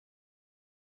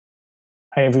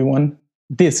Hi, everyone.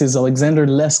 This is Alexander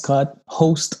Lescott,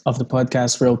 host of the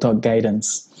podcast Real Talk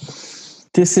Guidance.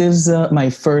 This is my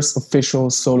first official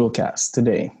solo cast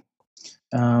today.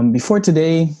 Before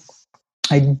today,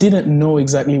 I didn't know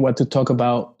exactly what to talk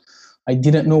about. I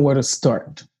didn't know where to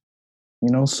start.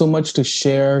 So much to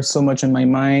share, so much in my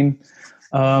mind.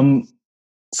 Um,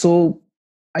 so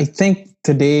I think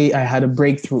today I had a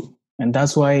breakthrough, and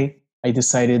that's why I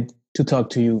decided to talk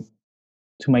to you,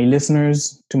 to my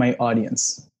listeners, to my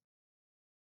audience.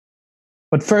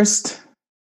 But first,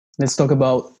 let's talk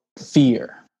about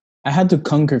fear. I had to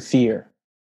conquer fear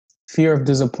of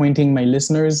disappointing my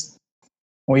listeners,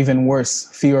 or even worse,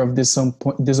 fear of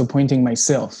disappointing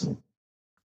myself.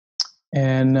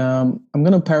 And I'm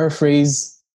going to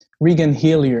paraphrase Regan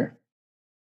Hillier.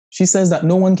 She says that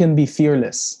no one can be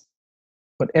fearless,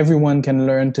 but everyone can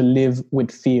learn to live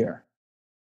with fear.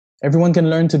 Everyone can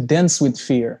learn to dance with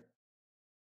fear.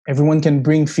 Everyone can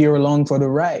bring fear along for the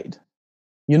ride.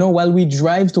 While we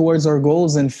drive towards our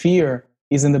goals and fear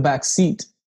is in the back seat,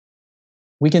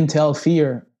 we can tell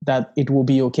fear that it will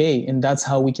be okay, and that's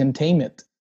how we can tame it.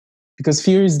 Because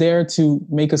fear is there to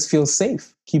make us feel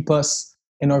safe, keep us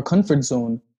in our comfort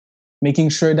zone, making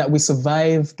sure that we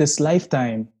survive this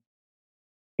lifetime.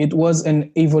 It was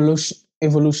an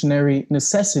evolutionary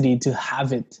necessity to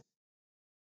have it.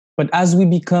 But as we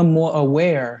become more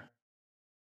aware,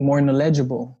 more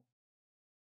knowledgeable,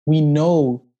 we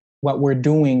know what we're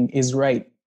doing is right.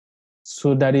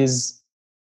 So that is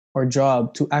our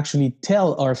job, to actually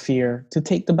tell our fear to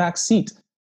take the back seat.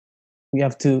 We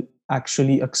have to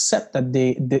actually accept that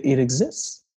it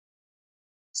exists.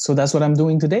 So that's what I'm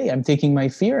doing today. I'm taking my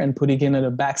fear and putting it in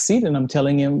the back seat, and I'm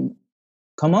telling him,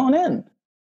 come on in,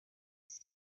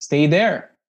 stay there.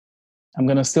 I'm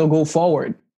going to still go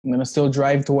forward. I'm going to still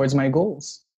drive towards my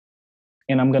goals,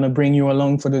 and I'm going to bring you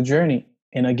along for the journey.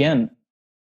 And again,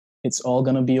 it's all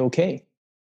going to be okay.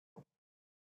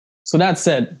 So that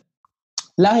said,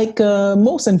 like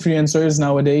most influencers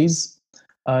nowadays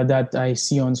that I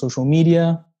see on social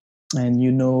media, and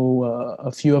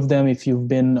a few of them if you've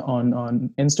been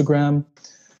on Instagram,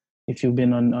 if you've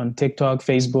been on TikTok,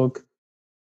 Facebook.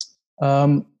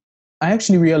 um, I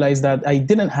actually realized that I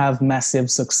didn't have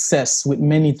massive success with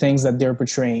many things that they're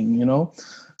portraying.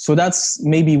 So that's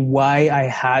maybe why I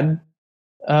had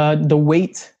the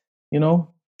weight, you know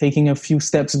taking a few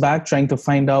steps back, trying to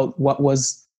find out what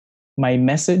was my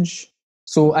message.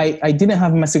 So I didn't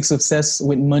have massive success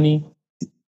with money,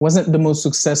 wasn't the most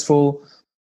successful,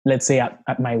 let's say,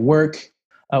 at my work,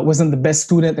 wasn't the best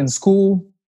student in school,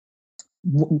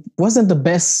 wasn't the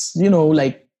best,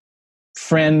 like,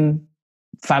 friend,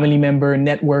 family member,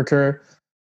 networker,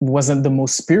 wasn't the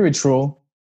most spiritual,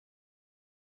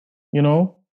 you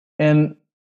know, and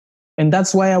and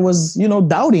that's why I was,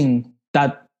 doubting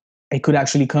that I could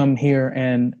actually come here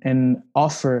and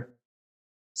offer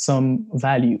some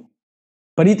value.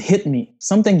 But it hit me.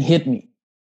 Something hit me.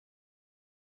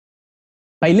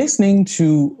 By listening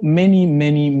to many,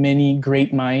 many, many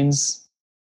great minds,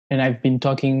 and I've been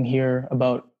talking here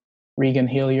about Regan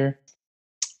Hillier,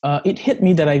 it hit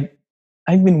me that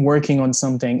I've been working on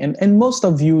something, and most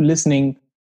of you listening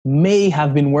may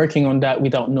have been working on that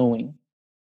without knowing.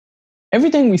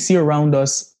 Everything we see around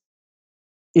us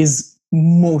is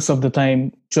most of the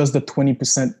time just the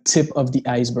 20% tip of the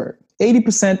iceberg.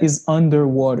 80% is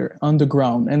underwater,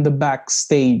 underground, and the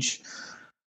backstage,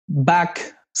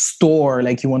 back store,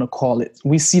 like you want to call it.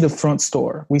 We see the front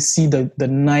store, we see the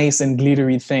nice and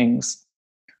glittery things.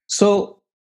 So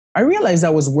I realized I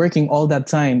was working all that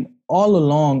time, all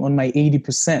along, on my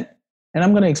 80%. And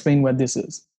I'm going to explain what this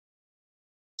is.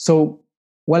 So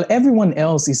while everyone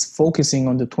else is focusing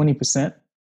on the 20%,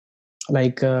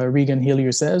 like Regan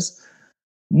Hillier says,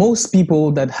 most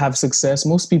people that have success,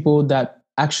 most people that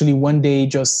actually one day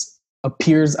just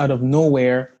appears out of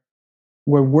nowhere,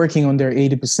 were working on their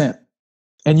 80%.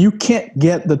 And you can't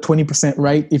get the 20%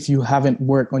 right if you haven't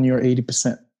worked on your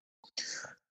 80%.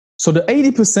 So the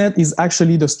 80% is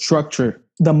actually the structure,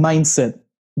 the mindset,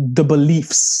 the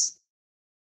beliefs.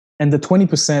 And the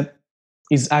 20%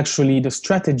 is actually the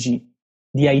strategy,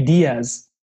 the ideas,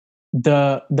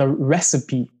 the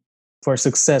recipe for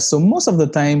success. So most of the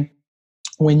time,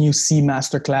 when you see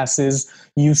master classes,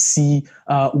 you see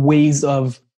ways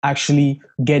of actually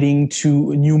getting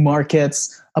to new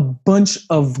markets, a bunch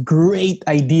of great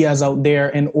ideas out there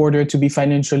in order to be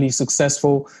financially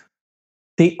successful.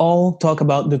 They all talk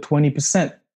about the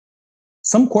 20%.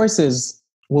 Some courses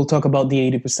will talk about the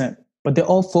 80%, but they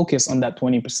all focus on that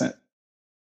 20%.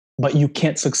 But you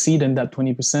can't succeed in that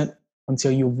 20%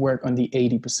 until you work on the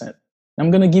 80%.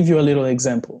 I'm going to give you a little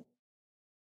example.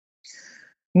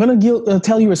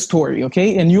 tell you a story,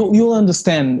 okay? And you'll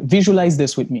understand. Visualize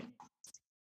this with me.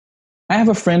 I have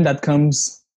a friend that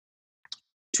comes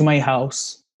to my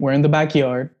house. We're in the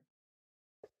backyard.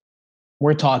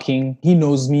 We're talking. He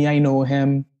knows me. I know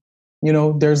him.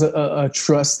 There's a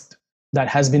trust that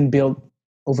has been built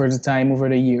over the time, over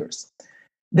the years.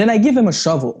 Then I give him a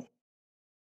shovel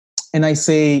and I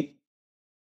say,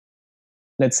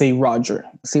 let's say Roger.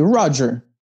 I say, Roger,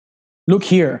 look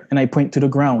here. And I point to the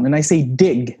ground and I say,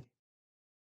 dig.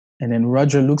 And then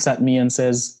Roger looks at me and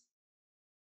says,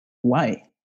 why?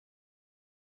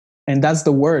 And that's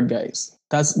the word, guys.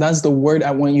 That's the word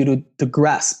I want you to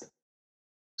grasp.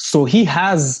 So he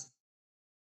has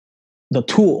the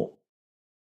tool.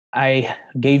 I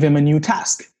gave him a new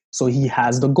task. So he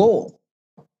has the goal.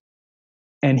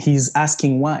 And he's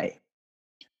asking why.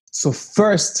 So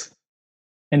first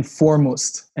and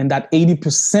foremost, and that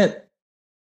 80%,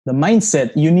 the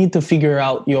mindset, you need to figure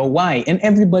out your why. And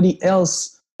everybody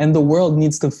else in the world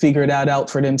needs to figure that out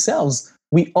for themselves.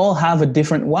 We all have a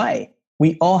different why.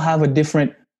 We all have a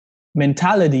different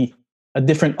mentality, a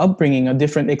different upbringing, a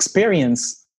different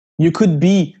experience. You could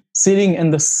be sitting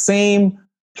in the same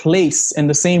place, in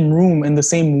the same room, in the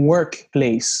same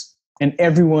workplace, and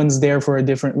everyone's there for a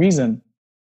different reason.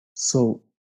 So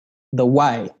the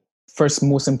why, first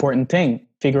most important thing,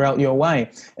 figure out your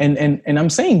why. And I'm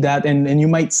saying that, and you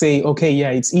might say, okay, yeah,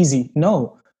 it's easy.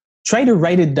 No, try to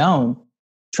write it down.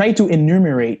 Try to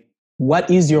enumerate, what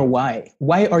is your why?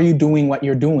 Why are you doing what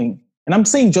you're doing? And I'm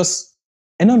saying just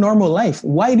in a normal life,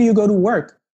 why do you go to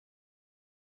work?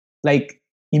 Like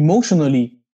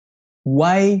emotionally,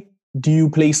 why do you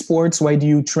play sports? Why do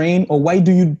you train? Or why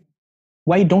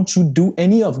don't you do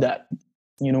any of that?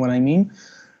 You know what I mean?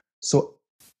 So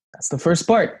that's the first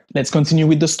part. Let's continue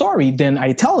with the story. Then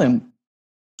I tell him,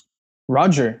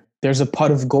 Roger, there's a pot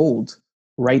of gold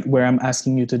right where I'm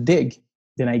asking you to dig.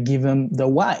 Then I give him the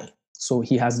why. So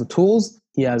he has the tools,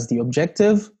 he has the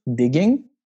objective, digging,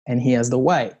 and he has the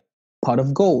why, pot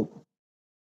of gold.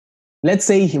 Let's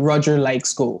say Roger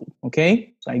likes gold,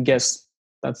 okay? So I guess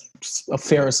that's a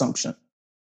fair assumption.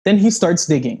 Then he starts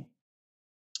digging.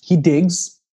 He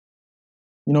digs,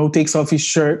 takes off his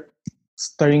shirt,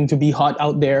 starting to be hot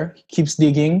out there, keeps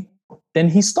digging. Then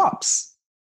he stops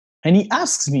and he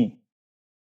asks me,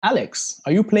 Alex,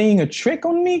 are you playing a trick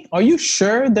on me? Are you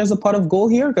sure there's a pot of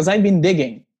gold here? Because I've been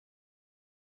digging.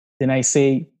 Then I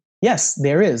say, yes,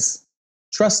 there is.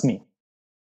 Trust me.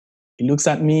 He looks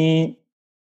at me.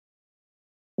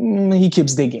 He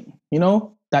keeps digging,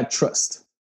 that trust.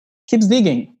 Keeps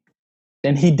digging.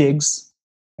 Then he digs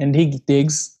and he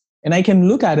digs. And I can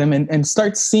look at him and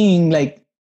start seeing like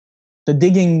the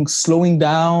digging slowing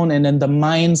down, and then the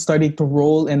mind starting to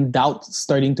roll and doubt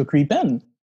starting to creep in.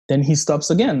 Then he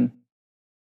stops again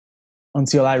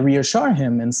until I reassure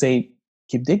him and say,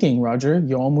 keep digging, Roger,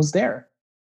 you're almost there.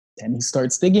 Then he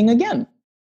starts digging again.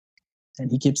 And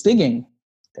he keeps digging.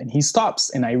 Then he stops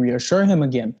and I reassure him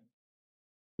again.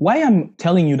 Why I'm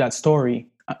telling you that story,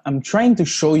 I'm trying to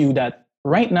show you that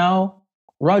right now,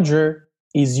 Roger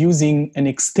is using an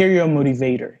exterior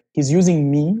motivator. He's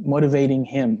using me motivating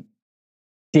him,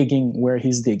 digging where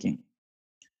he's digging.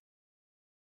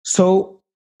 So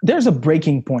there's a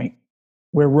breaking point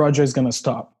where Roger is going to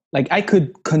stop. Like I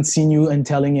could continue and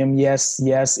telling him, yes,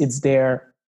 it's there.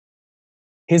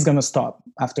 He's going to stop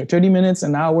after 30 minutes,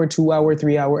 an hour, 2 hour,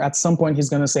 3 hour. At some point, he's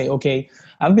going to say, okay,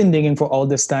 I've been digging for all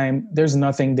this time. There's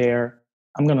nothing there.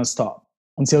 I'm going to stop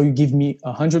until you give me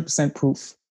 100%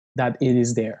 proof that it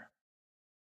is there.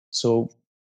 So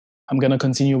I'm going to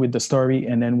continue with the story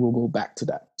and then we'll go back to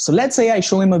that. So let's say I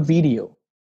show him a video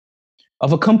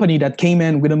of a company that came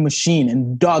in with a machine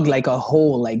and dug like a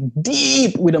hole, like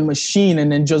deep with a machine,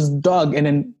 and then just dug. And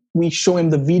then we show him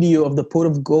the video of the pot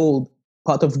of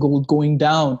gold going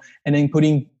down and then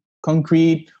putting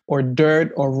concrete or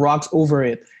dirt or rocks over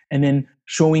it and then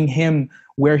showing him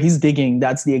where he's digging.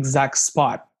 That's the exact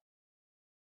spot.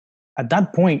 At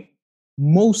that point,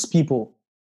 most people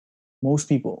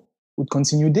would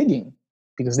continue digging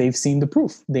because they've seen the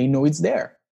proof. They know it's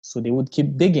there. So they would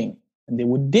keep digging and they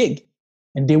would dig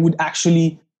and they would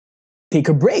actually take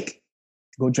a break,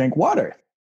 go drink water,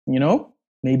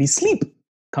 maybe sleep,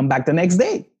 come back the next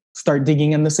day, start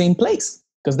digging in the same place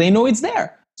because they know it's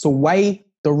there. So why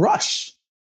the rush?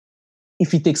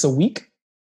 If it takes a week,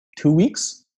 2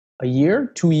 weeks, a year,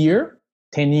 2 years,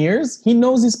 10 years, he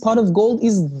knows his pot of gold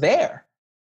is there.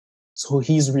 So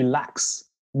he's relaxed,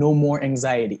 no more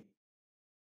anxiety.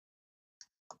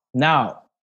 Now,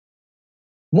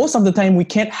 most of the time we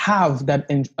can't have that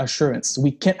assurance.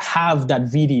 We can't have that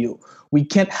video. We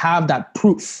can't have that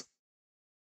proof.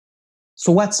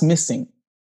 So what's missing?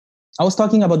 I was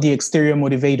talking about the exterior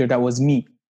motivator that was me.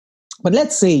 But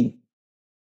let's say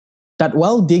that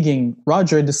while digging,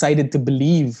 Roger decided to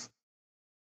believe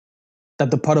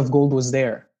that the pot of gold was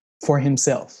there for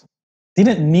himself.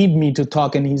 Didn't need me to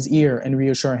talk in his ear and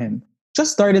reassure him.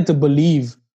 Just started to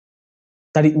believe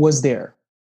that it was there.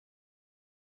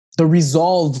 The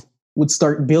resolve would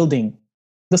start building.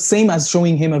 The same as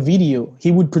showing him a video.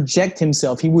 He would project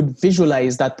himself, he would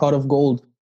visualize that pot of gold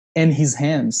in his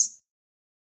hands.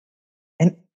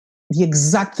 And the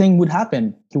exact thing would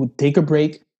happen. He would take a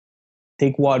break,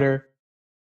 take water,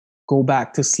 go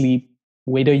back to sleep,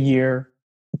 wait a year,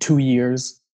 2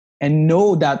 years, and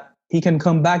know that he can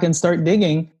come back and start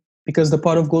digging because the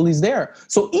pot of gold is there.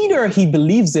 So either he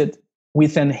believes it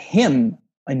within him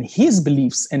and his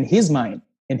beliefs and his mind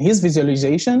and his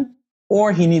visualization,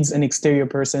 or he needs an exterior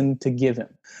person to give him.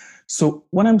 So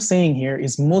what I'm saying here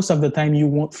is most of the time you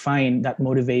won't find that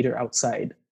motivator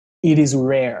outside. It is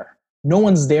rare. No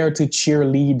one's there to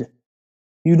cheerlead.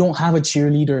 You don't have a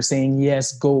cheerleader saying,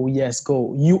 yes, go, yes,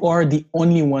 go. You are the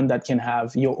only one that can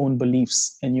have your own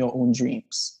beliefs and your own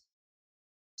dreams.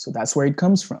 So that's where it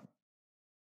comes from.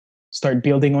 Start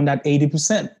building on that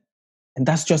 80%. And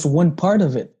that's just one part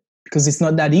of it, because it's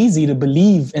not that easy to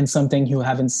believe in something you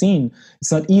haven't seen.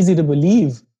 It's not easy to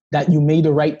believe that you made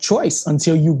the right choice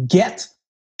until you get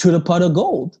to the pot of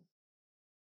gold.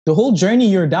 The whole journey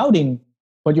you're doubting,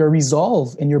 but your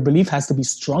resolve and your belief has to be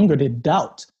stronger than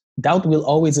doubt. Doubt will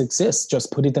always exist.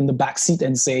 Just put it in the back seat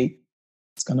and say,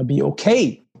 it's going to be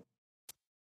okay.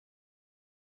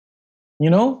 You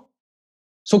know?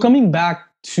 So coming back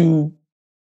to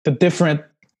the different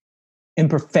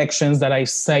imperfections that I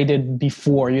cited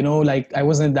before, like I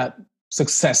wasn't that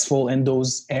successful in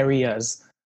those areas.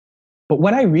 But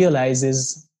what I realize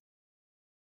is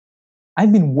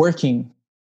I've been working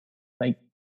like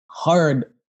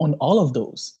hard on all of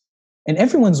those. And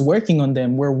everyone's working on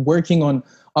them. We're working on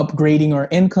upgrading our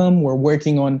income. We're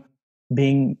working on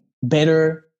being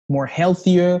better, more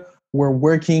healthier. We're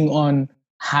working on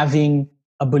having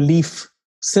a belief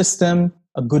system,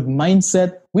 a good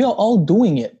mindset. We are all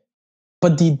doing it.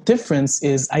 But the difference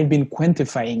is I've been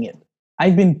quantifying it.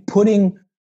 I've been putting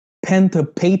pen to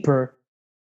paper,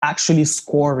 actually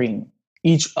scoring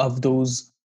each of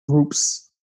those groups,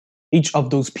 each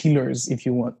of those pillars, if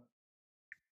you want.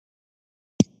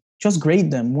 Just grade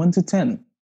them 1 to 10.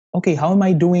 Okay, how am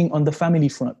I doing on the family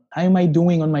front? How am I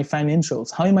doing on my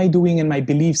financials? How am I doing in my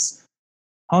beliefs?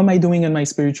 How am I doing in my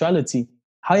spirituality?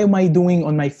 How am I doing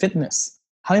on my fitness?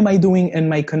 How am I doing in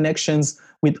my connections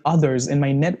with others in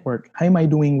my network? How am I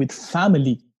doing with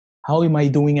family? How am I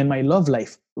doing in my love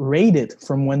life? Rate it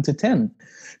from 1 to 10.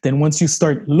 Then once you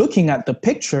start looking at the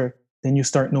picture, then you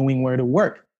start knowing where to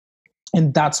work.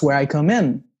 And that's where I come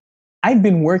in. I've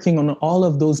been working on all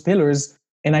of those pillars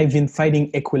and I've been fighting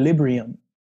equilibrium.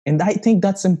 And I think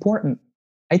that's important.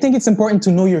 I think it's important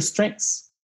to know your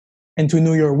strengths and to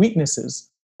know your weaknesses.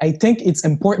 I think it's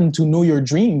important to know your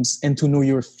dreams and to know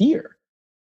your fear.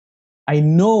 I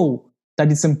know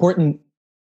that it's important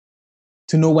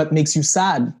to know what makes you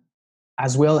sad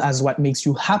as well as what makes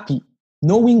you happy,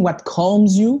 knowing what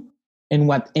calms you and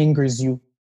what angers you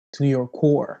to your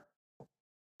core.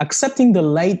 Accepting the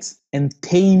light and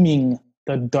taming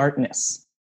the darkness,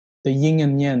 the yin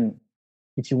and yang,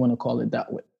 if you want to call it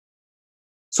that way.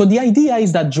 So the idea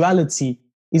is that duality,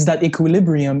 is that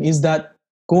equilibrium, is that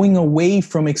going away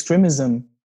from extremism,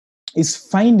 is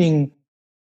finding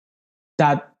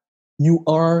that you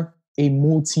are a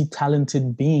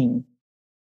multi-talented being.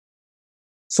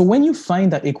 So when you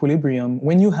find that equilibrium,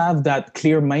 when you have that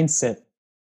clear mindset,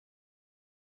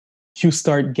 you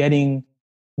start getting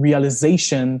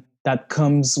realization that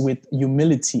comes with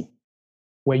humility,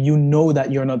 where you know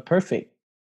that you're not perfect,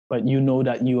 but you know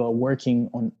that you are working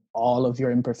on all of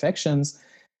your imperfections.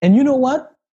 And you know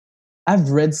what? I've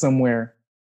read somewhere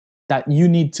that you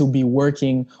need to be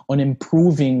working on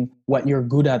improving what you're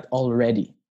good at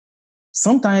already.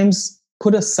 Sometimes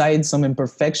put aside some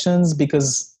imperfections,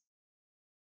 because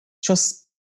just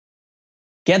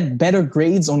get better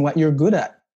grades on what you're good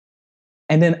at.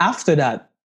 And then after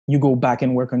that, you go back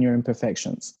and work on your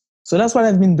imperfections. So that's what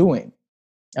I've been doing.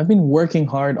 I've been working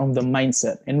hard on the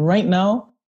mindset. And right now,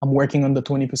 I'm working on the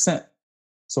 20%.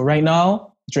 So right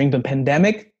now, during the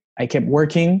pandemic, I kept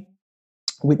working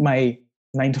with my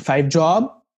 9-to-5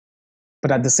 job.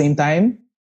 But at the same time,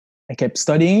 I kept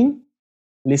studying,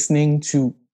 listening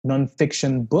to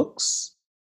nonfiction books,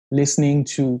 listening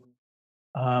to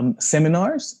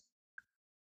seminars,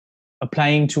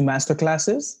 applying to master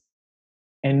classes.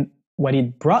 And what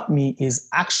it brought me is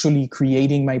actually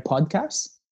creating my podcast.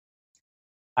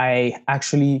 I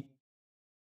actually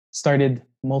started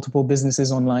multiple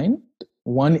businesses online.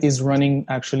 One is running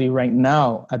actually right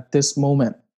now at this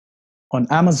moment on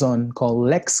Amazon called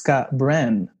Lexka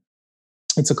Brand.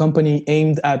 It's a company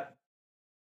aimed at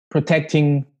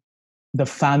protecting the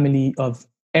family of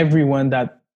everyone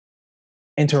that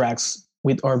interacts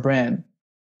with our brand.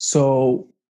 So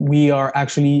we are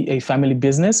actually a family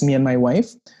business, me and my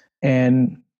wife,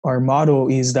 and our motto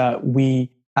is that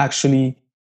we actually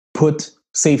put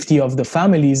safety of the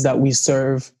families that we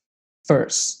serve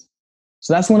first.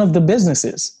 So that's one of the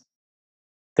businesses.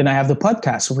 Then I have the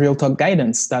podcast, Real Talk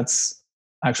Guidance. That's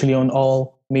actually on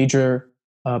all major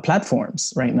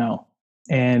platforms right now.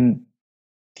 And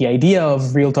the idea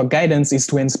of Real Talk Guidance is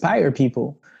to inspire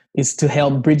people, is to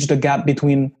help bridge the gap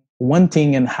between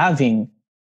wanting and having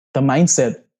the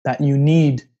mindset that you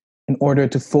need in order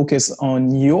to focus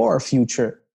on your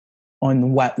future,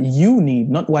 on what you need,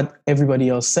 not what everybody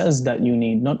else says that you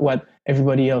need, not what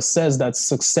everybody else says that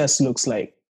success looks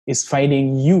like. Is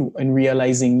finding you and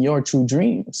realizing your true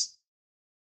dreams.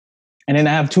 And then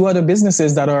I have two other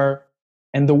businesses that are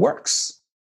in the works.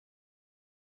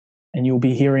 And you'll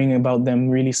be hearing about them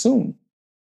really soon.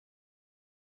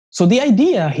 So the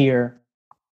idea here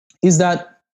is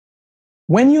that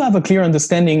when you have a clear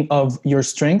understanding of your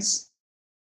strengths,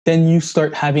 then you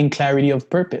start having clarity of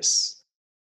purpose.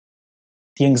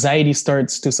 The anxiety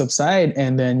starts to subside,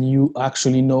 and then you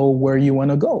actually know where you want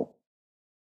to go.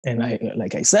 And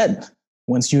like I said,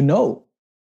 once you know,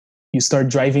 you start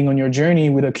driving on your journey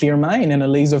with a clear mind and a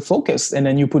laser focus. And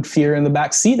then you put fear in the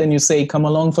back seat and you say, come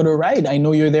along for the ride. I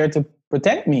know you're there to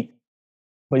protect me,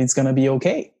 but it's going to be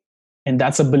okay. And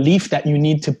that's a belief that you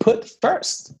need to put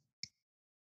first.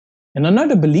 And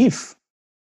another belief,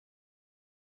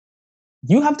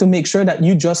 you have to make sure that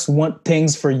you just want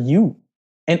things for you.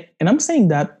 And I'm saying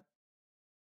that,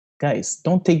 guys,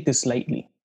 don't take this lightly.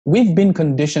 We've been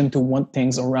conditioned to want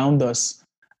things around us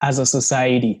as a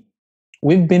society.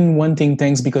 We've been wanting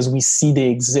things because we see they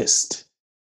exist.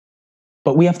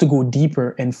 But we have to go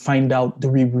deeper and find out, do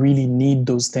we really need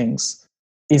those things?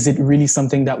 Is it really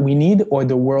something that we need, or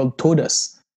the world told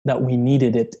us that we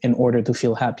needed it in order to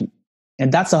feel happy?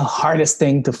 And that's the hardest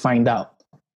thing to find out.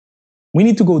 We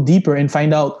need to go deeper and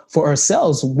find out for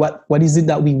ourselves what is it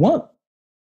that we want.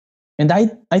 And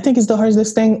I think it's the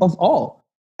hardest thing of all.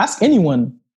 Ask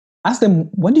anyone. Ask them,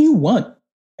 what do you want?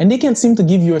 And they can't seem to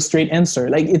give you a straight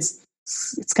answer. Like it's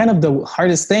kind of the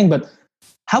hardest thing, but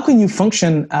how can you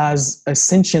function as a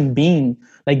sentient being,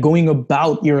 like going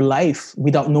about your life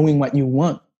without knowing what you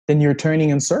want? Then you're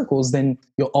turning in circles, then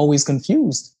you're always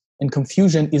confused. And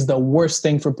confusion is the worst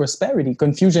thing for prosperity.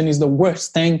 Confusion is the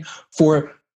worst thing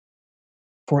for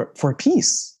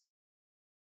peace.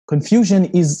 Confusion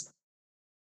is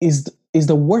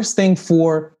the worst thing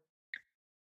for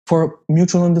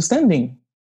mutual understanding.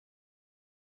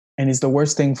 And it's the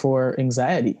worst thing for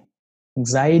anxiety.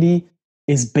 Anxiety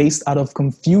is based out of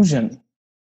confusion.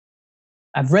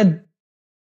 I've read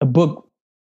a book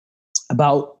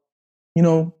about,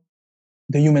 the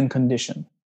human condition,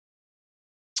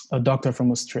 a doctor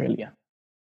from Australia.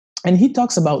 And he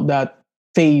talks about that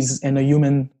phase in a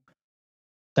human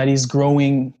that is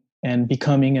growing and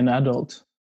becoming an adult.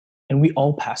 And we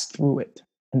all pass through it.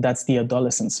 And that's the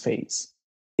adolescence phase.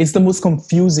 It's the most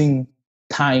confusing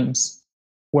times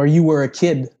where you were a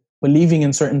kid, believing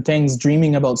in certain things,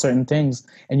 dreaming about certain things,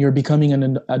 and you're becoming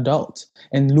an adult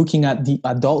and looking at the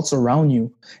adults around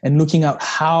you and looking at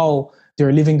how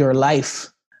they're living their life,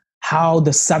 how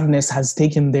the sadness has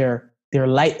taken their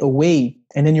light away.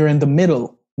 And then you're in the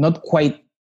middle, not quite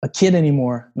a kid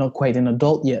anymore, not quite an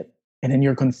adult yet. And then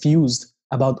you're confused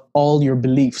about all your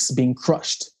beliefs being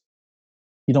crushed.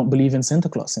 You don't believe in Santa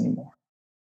Claus anymore.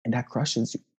 And that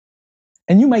crushes you.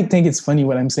 And you might think it's funny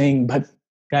what I'm saying, but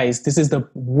guys, this is the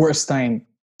worst time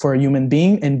for a human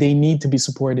being, and they need to be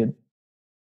supported.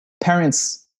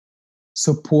 Parents,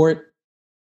 support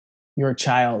your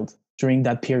child during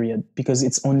that period, because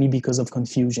it's only because of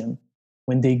confusion.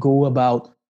 When they go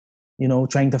about,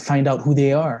 trying to find out who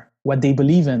they are, what they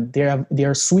believe in, they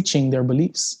are switching their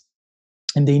beliefs,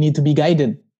 and they need to be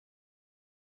guided.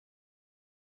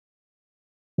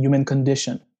 Human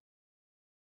condition.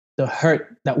 The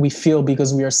hurt that we feel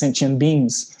because we are sentient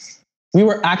beings. We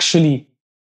were actually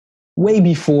way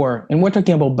before, and we're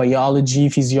talking about biology,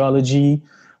 physiology,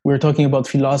 we're talking about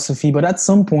philosophy, but at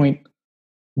some point,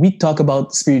 we talk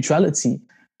about spirituality,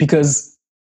 because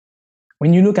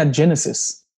when you look at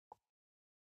Genesis,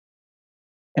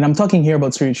 and I'm talking here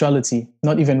about spirituality,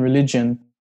 not even religion,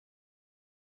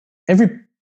 every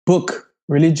book,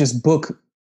 religious book,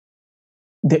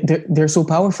 they're so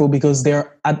powerful because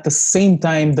they're at the same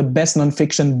time the best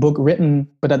nonfiction book written,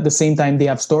 but at the same time they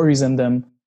have stories in them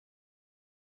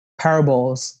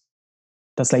parables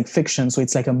that's like fiction. So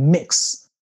it's like a mix.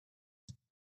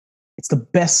 It's the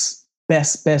best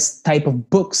type of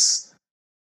books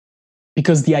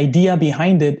because the idea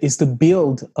behind it is to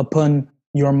build upon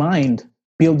your mind,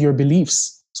 build your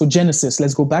beliefs. So Genesis,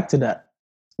 let's go back to that.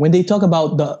 When they talk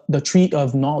about the tree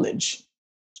of knowledge,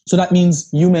 so that means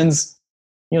humans,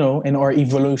 in our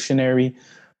evolutionary,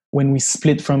 when we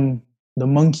split from the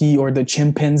monkey or the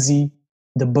chimpanzee,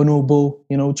 the bonobo,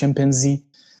 chimpanzee,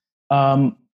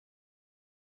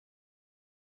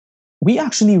 we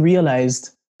actually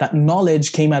realized that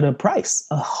knowledge came at a price,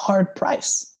 a hard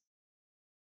price.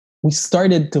 We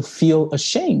started to feel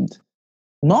ashamed.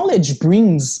 Knowledge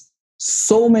brings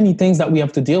so many things that we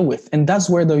have to deal with. And that's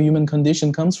where the human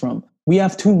condition comes from. We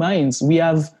have two minds. We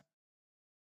have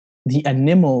the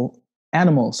animal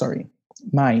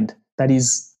mind that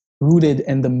is rooted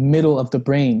in the middle of the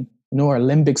brain, our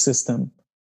limbic system.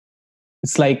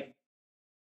 It's like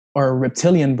our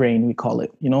reptilian brain, we call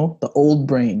it, the old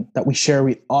brain that we share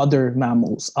with other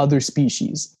mammals, other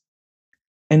species.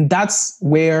 And that's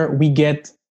where we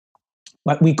get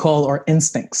what we call our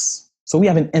instincts. So we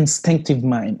have an instinctive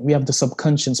mind. We have the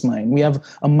subconscious mind. We have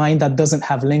a mind that doesn't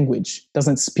have language,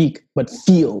 doesn't speak, but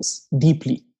feels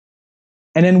deeply.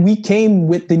 And then we came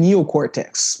with the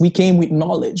neocortex. We came with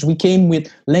knowledge. We came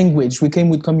with language. We came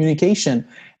with communication.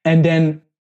 And then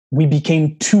we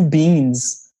became two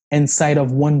beings inside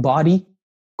of one body,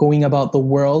 going about the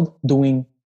world, doing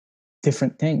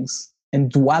different things.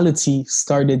 And duality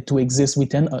started to exist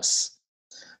within us.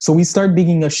 So we start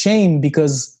being ashamed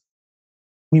because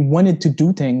we wanted to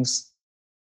do things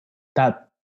that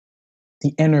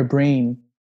the inner brain,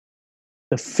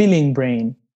 the feeling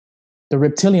brain, the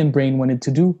reptilian brain wanted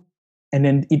to do. And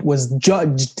then it was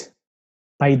judged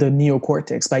by the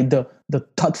neocortex, by the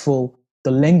thoughtful,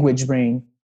 the language brain.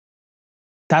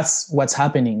 That's what's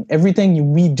happening.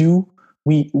 Everything we do,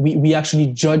 we actually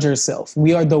judge ourselves.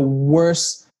 We are the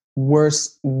worst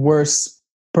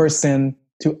person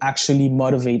to actually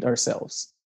motivate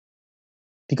ourselves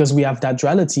because we have that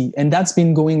duality. And that's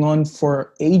been going on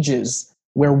for ages,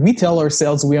 where we tell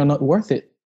ourselves we are not worth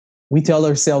it. We tell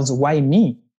ourselves, why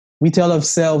me? We tell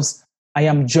ourselves, I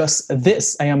am just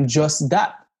this, I am just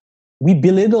that. We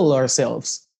belittle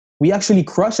ourselves. We actually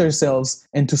crush ourselves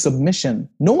into submission.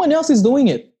 No one else is doing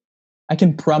it. I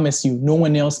can promise you, no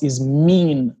one else is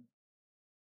mean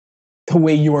the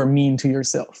way you are mean to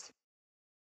yourself.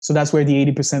 So that's where the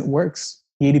 80% works.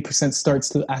 The 80% starts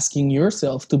to asking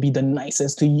yourself to be the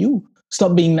nicest to you.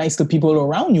 Stop being nice to people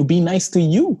around you. Be nice to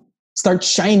you. Start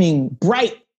shining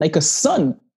bright like a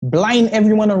sun. Blind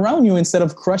everyone around you instead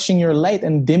of crushing your light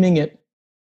and dimming it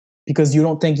because you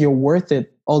don't think you're worth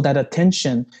it. All that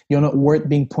attention. You're not worth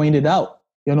being pointed out.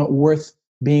 You're not worth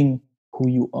being who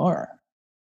you are.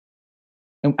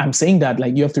 And I'm saying that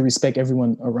like you have to respect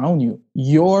everyone around you.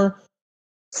 Your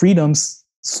freedoms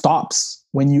stops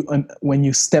when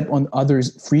you step on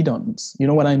others' freedoms. You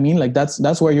know what I mean? Like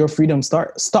that's where your freedom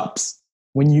stops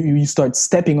when you start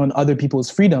stepping on other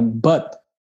people's freedom. But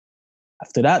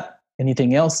after that,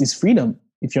 anything else is freedom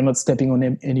if you're not stepping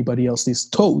on anybody else's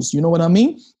toes. You know what I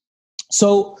mean?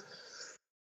 So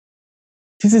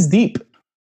this is deep.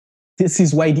 This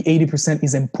is why the 80%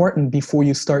 is important before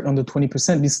you start on the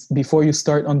 20%, before you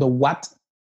start on the what,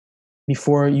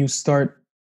 before you start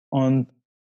on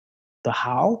the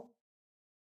how.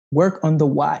 Work on the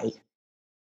why.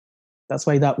 That's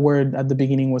why that word at the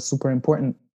beginning was super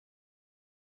important.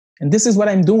 And this is what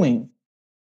I'm doing.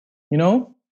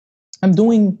 I'm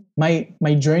doing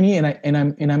my journey, and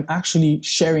I'm actually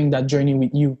sharing that journey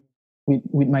with you,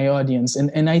 with my audience.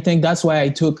 And I think that's why I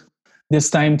took this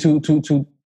time to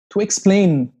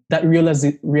explain that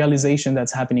realization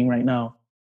that's happening right now.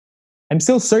 I'm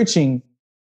still searching,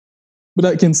 but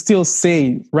I can still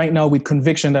say right now with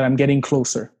conviction that I'm getting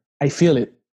closer. I feel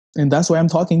it. And that's why I'm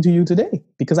talking to you today,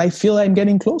 because I feel I'm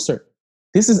getting closer.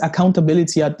 This is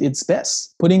accountability at its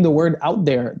best, putting the word out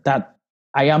there that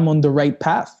I am on the right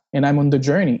path and I'm on the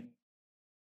journey.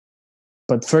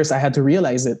 But first I had to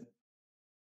realize it.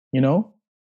 I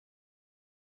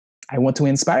want to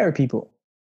inspire people.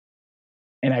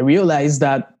 And I realized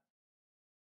that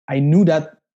I knew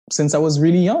that since I was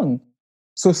really young.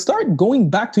 So start going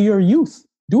back to your youth.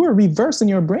 Do a reverse in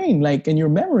your brain, like in your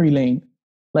memory lane.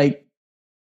 Like,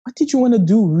 what did you want to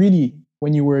do really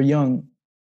when you were young?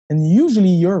 And usually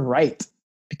you're right,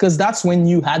 because that's when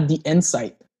you had the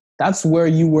insight. That's where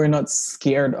you were not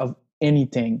scared of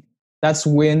anything. That's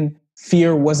when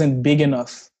fear wasn't big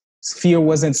enough. Fear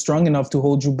wasn't strong enough to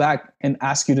hold you back and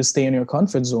ask you to stay in your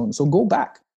comfort zone. So go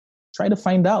back, try to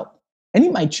find out. And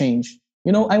it might change.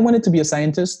 I wanted to be a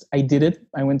scientist. I did it.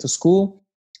 I went to school.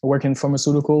 I work in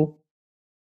pharmaceutical.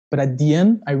 But at the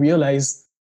end, I realized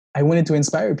I wanted to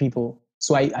inspire people.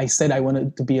 So I said I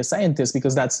wanted to be a scientist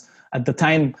because that's at the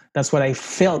time, that's what I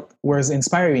felt was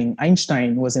inspiring.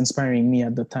 Einstein was inspiring me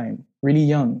at the time, really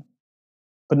young.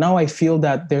 But now I feel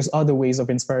that there's other ways of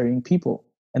inspiring people,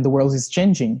 and the world is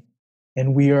changing.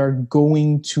 And we are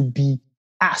going to be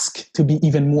asked to be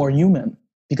even more human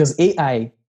because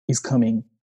AI is coming.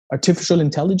 Artificial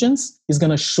intelligence is going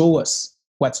to show us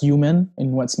what's human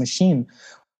and what's machine.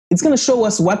 It's going to show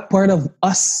us what part of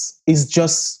us is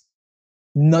just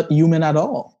not human at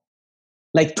all.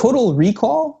 Like total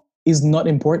recall is not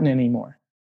important anymore.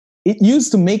 It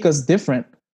used to make us different.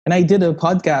 And I did a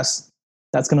podcast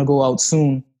that's going to go out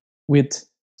soon with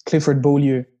Clifford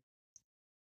Beaulieu.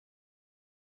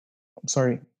 I'm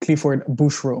sorry, Clifford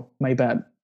Bushro, my bad.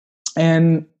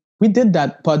 And we did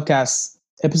that podcast,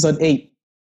 episode 8.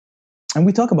 And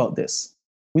we talk about this.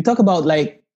 We talk about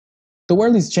like the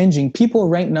world is changing. People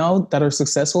right now that are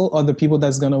successful are the people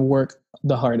that's going to work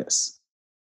the hardest.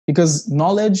 Because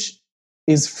knowledge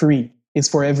is free. It's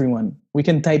for everyone. We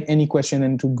can type any question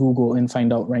into Google and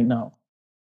find out right now.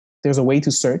 There's a way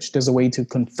to search. There's a way to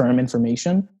confirm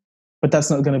information. But that's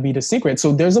not going to be the secret.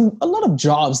 So there's a lot of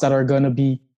jobs that are going to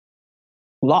be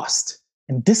lost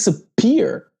and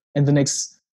disappear in the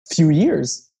next few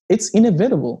years. It's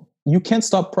inevitable. You can't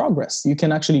stop progress. You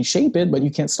can actually shape it, but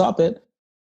you can't stop it.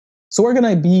 So we're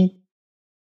going to be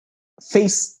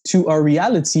faced to a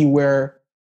reality where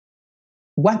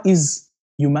what is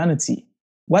humanity?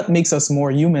 What makes us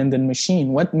more human than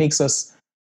machine? What makes us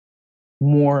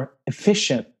more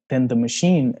efficient than the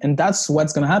machine? And that's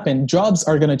what's going to happen. Jobs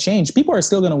are going to change. People are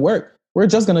still going to work. We're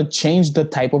just going to change the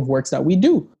type of works that we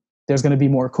do. There's going to be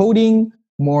more coding,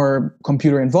 more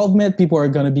computer involvement. People are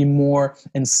going to be more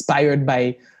inspired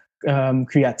by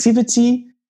creativity.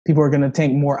 People are going to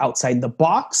think more outside the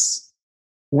box.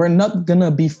 We're not going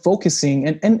to be focusing.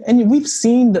 And we've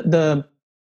seen the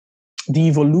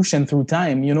evolution through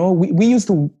time. You know, we used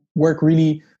to work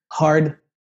really hard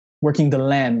working the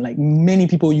land. Like many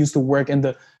people used to work in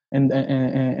the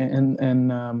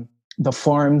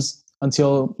farms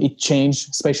until it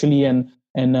changed, especially in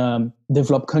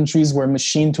developed countries where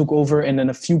machine took over, and then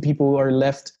a few people are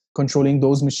left controlling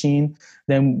those machines.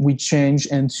 Then we change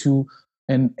into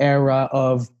an era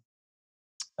of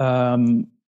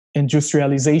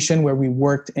industrialization where we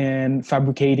worked in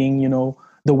fabricating, you know,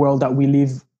 the world that we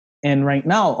live in right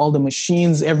now, all the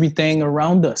machines, everything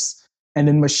around us. And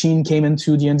then machine came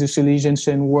into the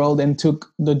industrialization world and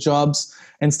took the jobs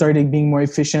and started being more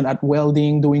efficient at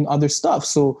welding, doing other stuff.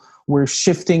 So we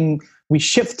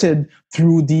shifted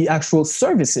through the actual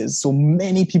services. So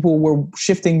many people were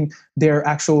shifting their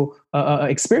actual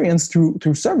experience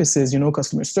through services, you know,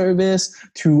 customer service,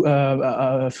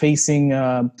 to facing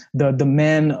the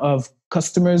demand of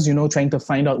customers, you know, trying to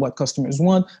find out what customers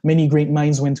want. Many great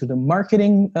minds went to the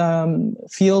marketing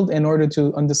field in order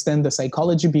to understand the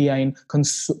psychology behind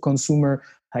consumer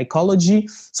psychology.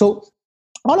 So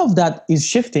all of that is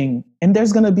shifting, and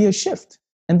there's going to be a shift.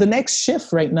 And the next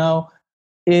shift right now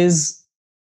is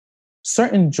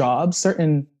certain jobs,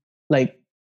 certain, like,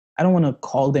 I don't want to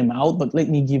call them out, but let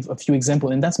me give a few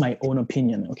examples. And that's my own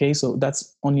opinion. Okay. So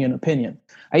that's only an opinion.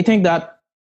 I think that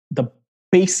the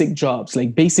basic jobs,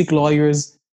 like basic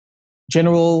lawyers,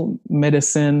 general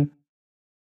medicine,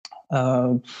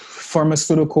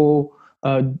 pharmaceutical,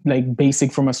 like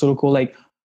basic pharmaceutical, like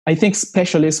I think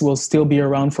specialists will still be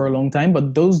around for a long time,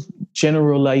 but those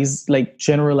generalized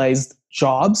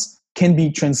jobs can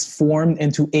be transformed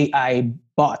into AI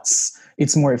bots.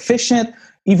 It's more efficient.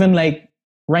 Even like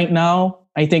right now,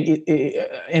 I think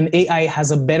an AI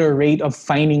has a better rate of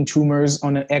finding tumors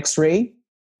on an X-ray.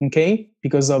 Okay,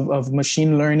 because of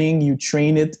machine learning, you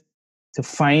train it to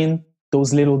find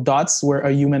those little dots where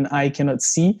a human eye cannot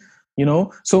see, you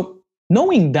know? So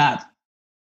knowing that,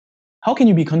 how can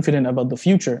you be confident about the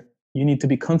future? You need to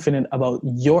be confident about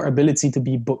your ability to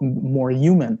be more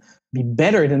human, be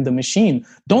better than the machine.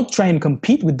 Don't try and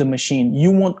compete with the machine. You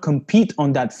won't compete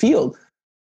on that field.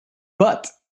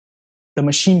 But the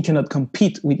machine cannot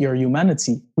compete with your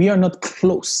humanity. We are not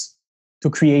close to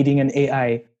creating an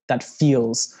AI that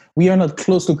feels. We are not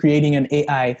close to creating an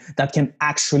AI that can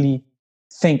actually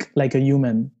think like a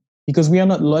human, because we are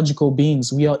not logical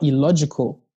beings. We are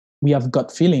illogical. We have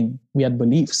gut feeling. We have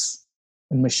beliefs.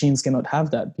 And machines cannot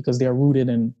have that because they are rooted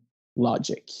in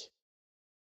logic.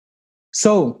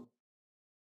 So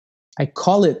I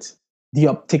call it the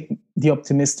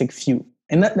optimistic few.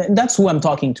 And that's who I'm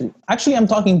talking to. Actually, I'm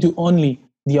talking to only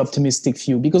the optimistic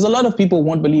few, because a lot of people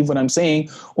won't believe what I'm saying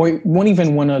or won't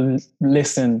even want to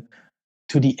listen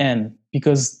to the end,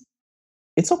 because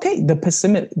it's okay. They're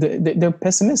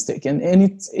pessimistic, and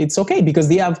it's okay because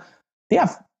they have they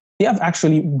have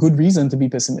actually good reason to be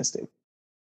pessimistic.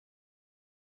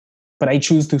 But I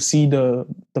choose to see the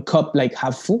cup like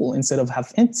half full instead of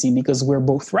half empty because we're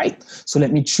both right. So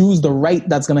let me choose the right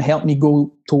that's going to help me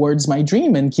go towards my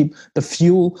dream and keep the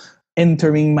fuel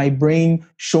entering my brain,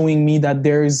 showing me that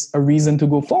there's a reason to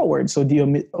go forward. So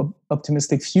the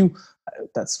optimistic few,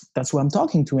 that's who I'm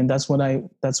talking to, and that's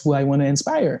who I want to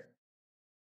inspire.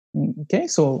 Okay,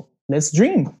 so let's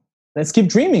dream. Let's keep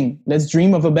dreaming. Let's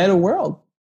dream of a better world.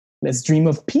 Let's dream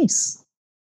of peace.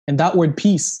 And that word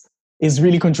peace is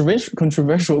really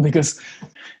controversial because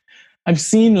I've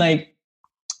seen like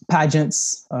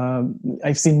pageants.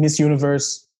 I've seen Miss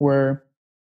Universe where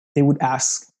they would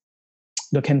ask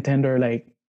the contender like,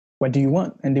 "What do you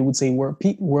want?" And they would say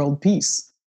world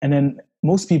peace. And then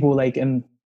most people like in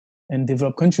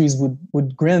developed countries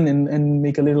would grin and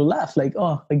make a little laugh, like,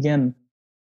 "Oh, again."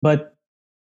 But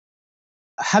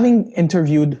having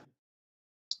interviewed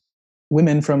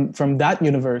women from that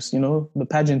universe, the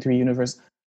pageantry universe,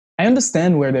 I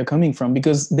understand where they're coming from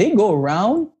because they go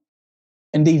around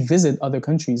and they visit other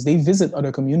countries, they visit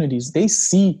other communities, they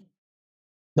see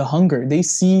the hunger, they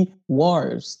see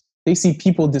wars, they see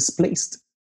people displaced.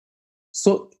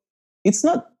 So it's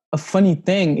not a funny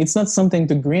thing, it's not something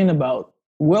to grin about.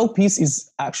 World peace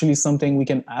is actually something we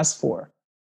can ask for.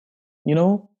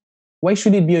 Why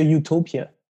should it be a utopia?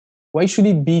 Why should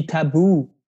it be taboo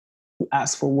to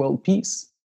ask for world peace?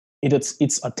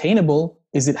 It's attainable.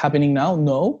 Is it happening now?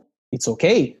 No. It's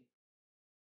okay.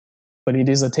 But it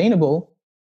is attainable.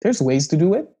 There's ways to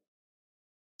do it.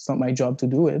 It's not my job to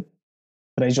do it,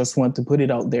 but I just want to put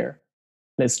it out there.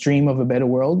 Let's dream of a better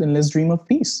world and let's dream of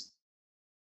peace.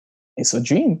 It's a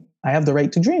dream. I have the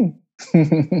right to dream.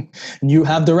 You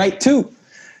have the right too.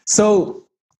 So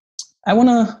I want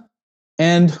to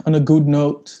end on a good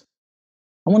note.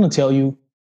 I want to tell you,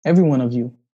 every one of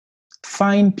you,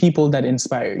 find people that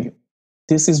inspire you.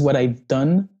 This is what I've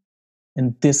done,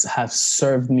 and this has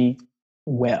served me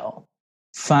well.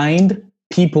 Find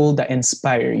people that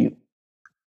inspire you.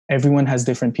 Everyone has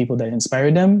different people that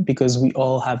inspire them because we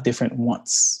all have different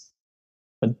wants.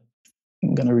 But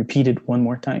I'm going to repeat it one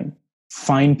more time.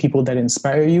 Find people that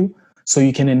inspire you so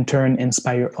you can in turn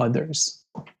inspire others.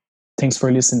 Thanks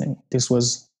for listening. This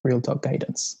was Real Talk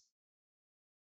Guidance.